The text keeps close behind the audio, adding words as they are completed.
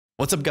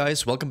What's up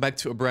guys, welcome back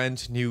to a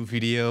brand new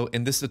video.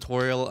 In this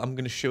tutorial, I'm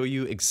going to show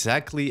you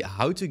exactly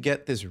how to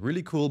get this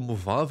really cool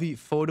Movavi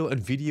photo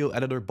and video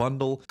editor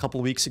bundle. A couple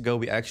weeks ago,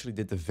 we actually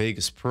did the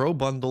Vegas Pro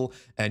bundle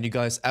and you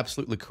guys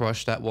absolutely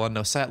crushed that one.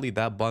 Now, sadly,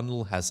 that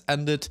bundle has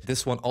ended.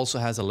 This one also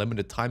has a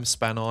limited time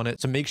span on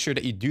it. So make sure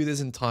that you do this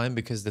in time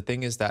because the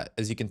thing is that,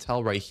 as you can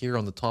tell right here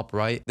on the top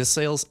right, the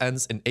sales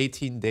ends in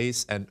 18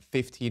 days and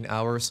 15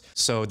 hours.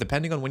 So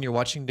depending on when you're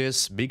watching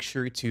this, make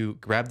sure to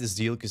grab this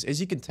deal because as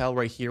you can tell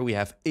right here, we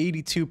have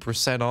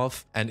 82%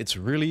 off, and it's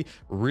really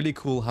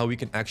cool how we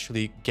can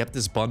actually get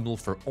this bundle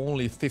for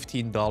only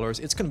 $15.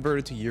 It's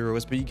converted to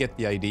euros, but you get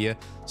the idea.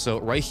 So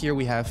right here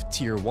we have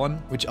tier 1,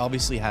 which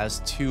obviously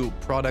has 2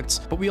 products,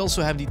 but we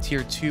also have the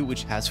tier 2,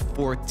 which has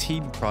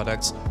 14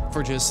 products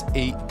for just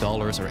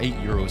 $8 or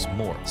 €8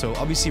 more. So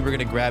obviously we're going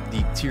to grab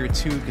the tier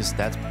 2 because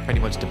that's pretty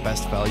much the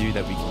best value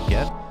that we can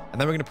get, and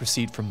then we're going to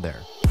proceed from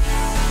there.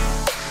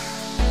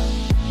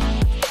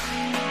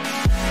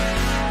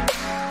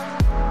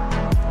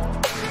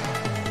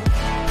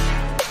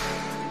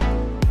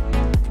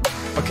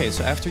 Okay,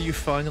 so after you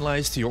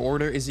finalized your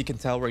order, as you can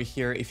tell right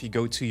here, if you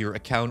go to your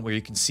account where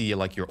you can see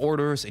like your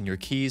orders and your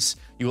keys,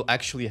 you will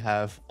actually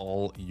have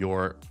all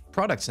your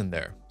products in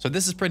there. So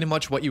this is pretty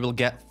much what you will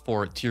get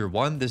for tier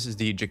 1. This is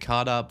the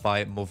Jakarta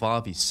by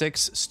Movavi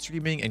 6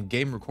 streaming and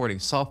game recording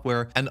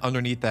software. And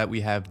underneath that,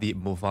 we have the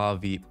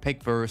Movavi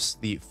Picverse,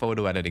 the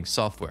photo editing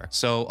software.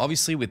 So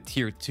obviously with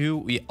tier 2,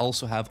 we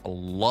also have a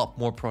lot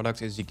more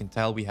products. As you can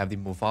tell, we have the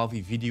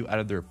Movavi Video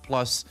Editor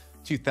Plus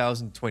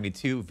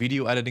 2022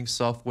 video editing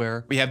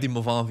software. We have the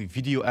Movavi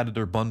Video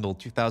Editor Bundle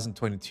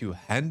 2022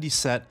 Handy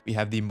Set. We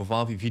have the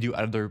Movavi Video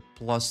Editor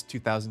Plus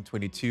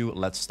 2022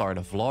 Let's Start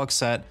a Vlog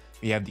Set.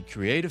 We have the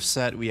Creative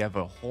Set, we have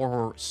a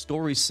Horror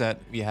Story Set,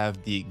 we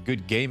have the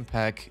Good Game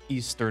Pack,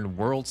 Eastern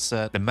World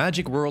Set, the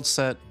Magic World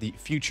Set, the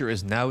Future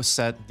is Now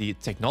Set, the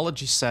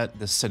Technology Set,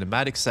 the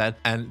Cinematic Set,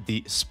 and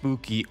the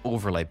Spooky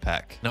Overlay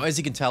Pack. Now, as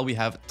you can tell, we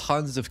have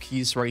tons of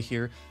keys right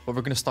here, but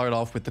we're going to start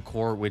off with the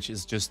core, which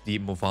is just the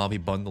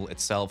Movavi bundle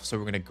itself. So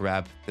we're going to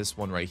grab this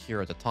one right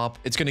here at the top.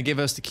 It's going to give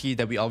us the key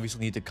that we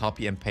obviously need to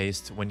copy and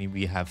paste when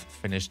we have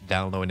finished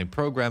downloading the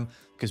program,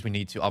 because we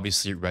need to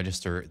obviously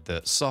register the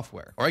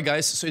software. All right,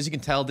 guys, so as you can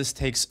tell, this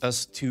takes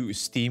us to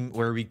Steam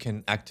where we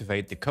can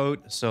activate the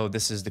code. So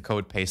this is the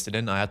code pasted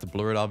in. I had to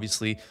blur it,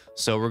 obviously.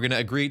 So we're going to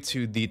agree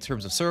to the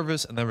terms of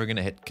service, and then we're going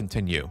to hit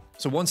continue.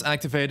 So once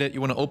activated,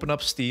 you want to open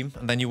up Steam,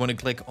 and then you want to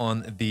click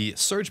on the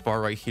search bar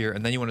right here,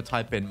 and then you want to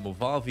type in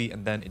Movavi,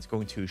 and then it's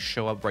going to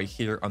show up right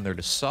here under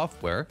the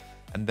software.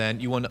 And then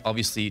you want to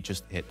obviously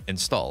just hit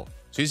install.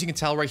 So as you can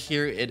tell right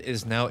here, it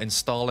is now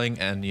installing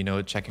and,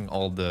 checking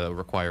all the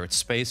required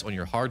space on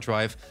your hard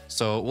drive.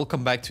 So we'll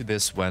come back to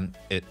this when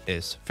it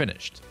is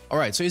finished. All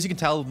right, so as you can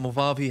tell,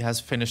 Movavi has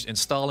finished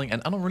installing, and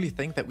I don't really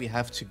think that we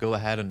have to go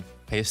ahead and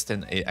paste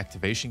in an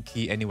activation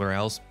key anywhere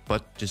else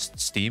but just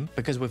Steam,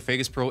 because with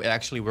Vegas Pro, it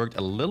actually worked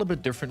a little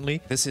bit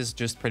differently. This is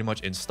just pretty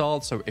much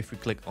installed. So if we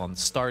click on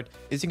start,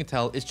 as you can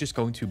tell, it's just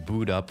going to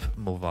boot up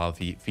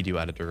Movavi Video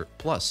Editor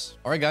Plus.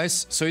 All right,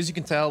 guys, so as you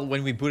can tell,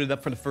 when we boot it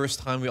up for the first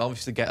time, we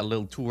obviously get a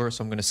little tour.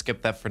 So I'm going to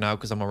skip that for now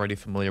because I'm already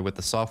familiar with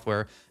the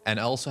software. And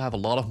I also have a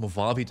lot of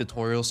Movavi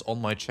tutorials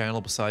on my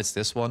channel besides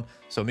this one.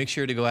 So make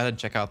sure to go ahead and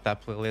check out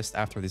that playlist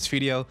after this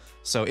video.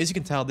 So as you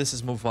can tell, this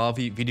is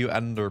Movavi Video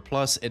Editor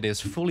Plus. It is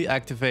fully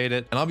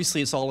activated, and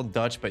obviously it's all in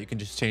Dutch, but you can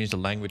just change the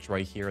language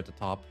right here at the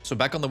top. So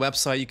back on the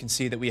website, you can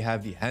see that we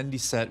have the Handy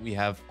Set. We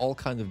have all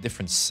kinds of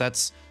different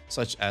sets,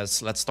 such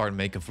as Let's Start and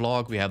Make a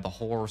Vlog. We have the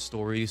Horror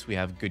Stories, we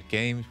have Good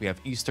Games, we have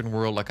Eastern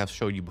World, like I've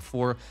showed you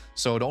before.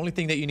 So the only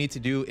thing that you need to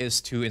do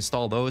is to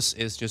install those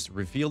is just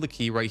reveal the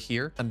key right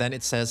here, and then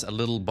it says a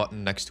little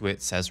button next to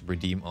it says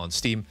redeem on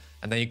Steam,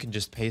 and then you can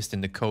just paste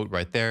in the code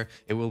right there.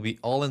 It will be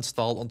all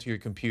installed onto your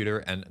computer,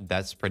 and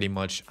that's pretty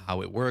much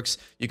how it works.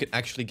 You can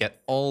actually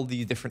get all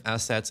the different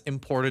assets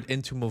imported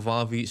into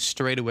Movavi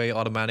straight away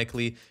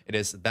automatically. It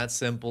is that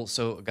simple.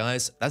 So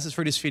guys, that's it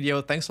for this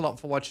video. Thanks a lot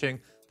for watching.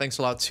 Thanks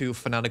a lot to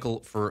Fanatical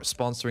for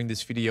sponsoring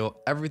this video.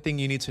 Everything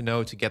you need to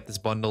know to get this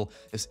bundle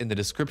is in the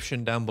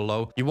description down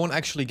below. You won't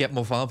actually get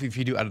Movavi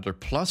Video Editor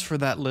Plus for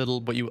that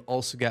little, but you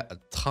also get a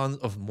ton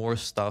of more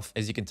stuff,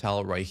 as you can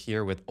tell right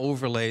here, with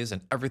overlays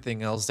and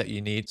everything else that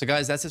you need. So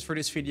guys, that's it for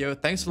this video.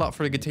 Thanks a lot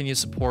for the continued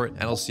support,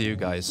 and I'll see you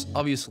guys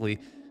obviously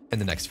in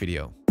the next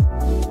video.